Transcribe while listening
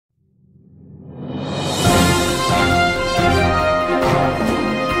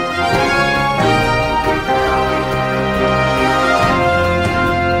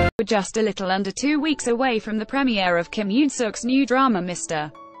just a little under 2 weeks away from the premiere of Kim Eun-sook's new drama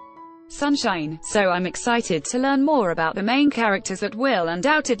Mr. Sunshine, so I'm excited to learn more about the main characters that will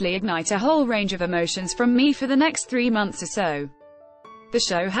undoubtedly ignite a whole range of emotions from me for the next 3 months or so. The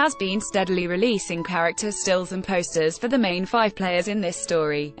show has been steadily releasing character stills and posters for the main 5 players in this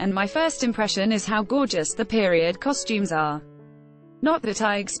story, and my first impression is how gorgeous the period costumes are. Not that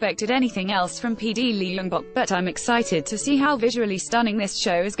I expected anything else from PD Lee Young-bok, but I'm excited to see how visually stunning this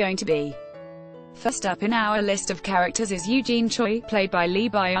show is going to be. First up in our list of characters is Eugene Choi, played by Lee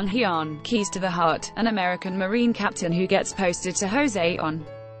Byung-hyun, Keys to the Heart, an American Marine captain who gets posted to Joseon.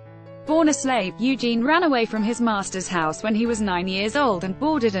 Born a slave, Eugene ran away from his master's house when he was 9 years old and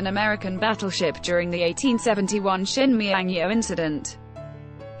boarded an American battleship during the 1871 Shinmyeongyo incident.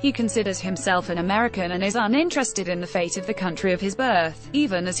 He considers himself an American and is uninterested in the fate of the country of his birth,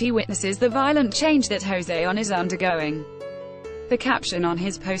 even as he witnesses the violent change that Joseon is undergoing. The caption on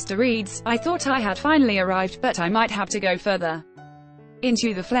his poster reads, "I thought I had finally arrived, but I might have to go further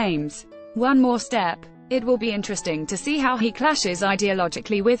into the flames. One more step." It will be interesting to see how he clashes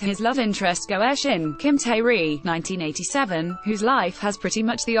ideologically with his love interest Go Ae-shin, Kim Tae-ri, 1987, whose life has pretty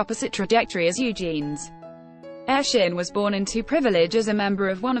much the opposite trajectory as Eugene's. Ae-shin was born into privilege as a member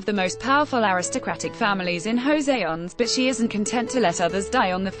of one of the most powerful aristocratic families in Joseon, but she isn't content to let others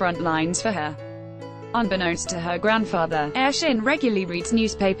die on the front lines for her. Unbeknownst to her grandfather, Ae-shin regularly reads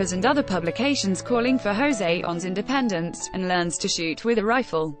newspapers and other publications calling for Joseon's independence, and learns to shoot with a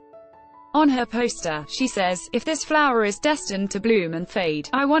rifle. On her poster, she says, "If this flower is destined to bloom and fade,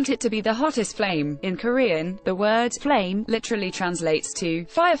 I want it to be the hottest flame." In Korean, the word flame literally translates to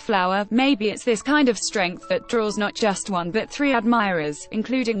fire flower. Maybe it's this kind of strength that draws not just one but 3 admirers,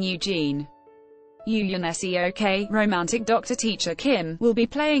 including Eugene. Yoon-seok, romantic doctor-teacher Kim, will be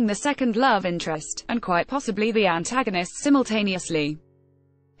playing the second love interest, and quite possibly the antagonist simultaneously.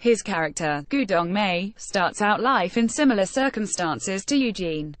 His character, Gu Dong-mei, starts out life in similar circumstances to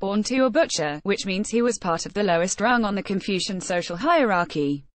Eugene, born to a butcher, which means he was part of the lowest rung on the Confucian social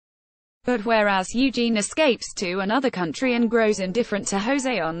hierarchy. But whereas Eugene escapes to another country and grows indifferent to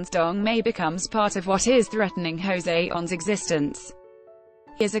Joseon, Dong-mei becomes part of what is threatening Joseon's existence.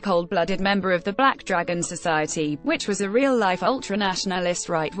 He is a cold-blooded member of the Black Dragon Society, which was a real-life ultra-nationalist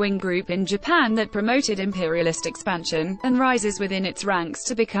right-wing group in Japan that promoted imperialist expansion, and rises within its ranks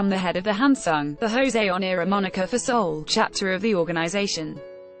to become the head of the Hansung, the Joseon-era moniker for Seoul chapter of the organization.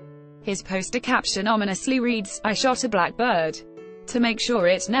 His poster caption ominously reads, "I shot a black bird to make sure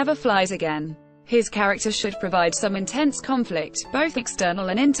it never flies again." His character should provide some intense conflict, both external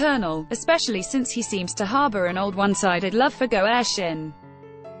and internal, especially since he seems to harbor an old one-sided love for Go Ae-shin.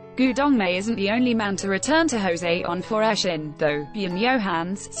 Gu Dong-mei isn't the only man to return to Joseon for Ae-shin, though. Byun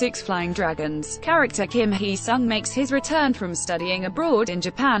Yo-han's Six Flying Dragons character Kim Hee-sung makes his return from studying abroad in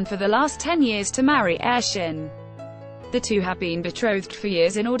Japan for the last 10 years to marry Ae-shin. The two have been betrothed for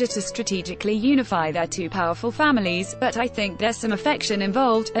years in order to strategically unify their two powerful families, but I think there's some affection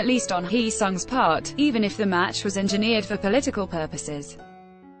involved, at least on Hee-sung's part, even if the match was engineered for political purposes.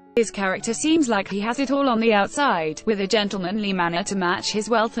 His character seems like he has it all on the outside, with a gentlemanly manner to match his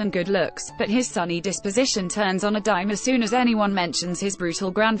wealth and good looks, but his sunny disposition turns on a dime as soon as anyone mentions his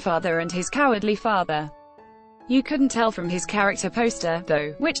brutal grandfather and his cowardly father. You couldn't tell from his character poster,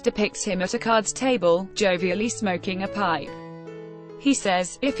 though, which depicts him at a cards table, jovially smoking a pipe. He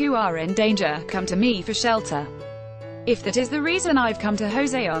says, "If you are in danger, come to me for shelter. If that is the reason I've come to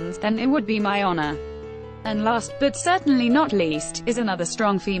Joseon, then it would be my honor." And last, but certainly not least, is another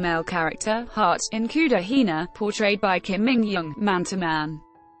strong female character, Heart, in Kuda Hina, portrayed by Kim Min-young, man-to-man.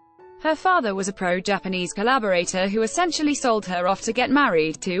 Her father was a pro-Japanese collaborator who essentially sold her off to get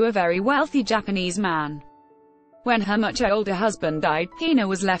married to a very wealthy Japanese man. When her much older husband died, Hina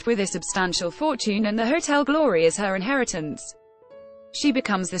was left with a substantial fortune and the Hotel Glory as her inheritance. She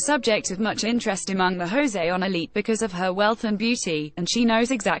becomes the subject of much interest among the Joseon elite because of her wealth and beauty, and she knows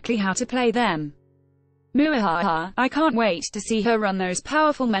exactly how to play them. Muahaha, I can't wait to see her run those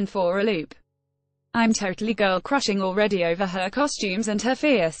powerful men for a loop. I'm totally girl-crushing already over her costumes and her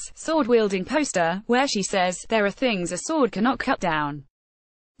fierce, sword-wielding poster, where she says, "There are things a sword cannot cut down.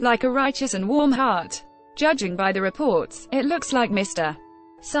 Like a righteous and warm heart." Judging by the reports, it looks like Mr.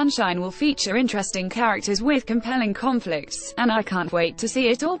 Sunshine will feature interesting characters with compelling conflicts, and I can't wait to see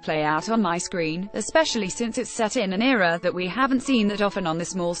it all play out on my screen, especially since it's set in an era that we haven't seen that often on the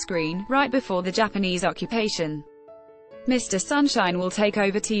small screen, right before the Japanese occupation. Mr. Sunshine will take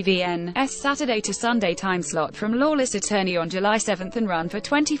over tvN's Saturday to Sunday timeslot from Lawless Attorney on July 7 and run for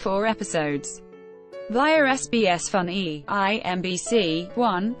 24 episodes. via SBS Fun E, IMBC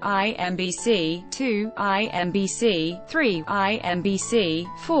 1, IMBC 2, IMBC 3, IMBC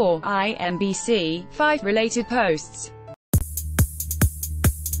 4, IMBC 5 related posts.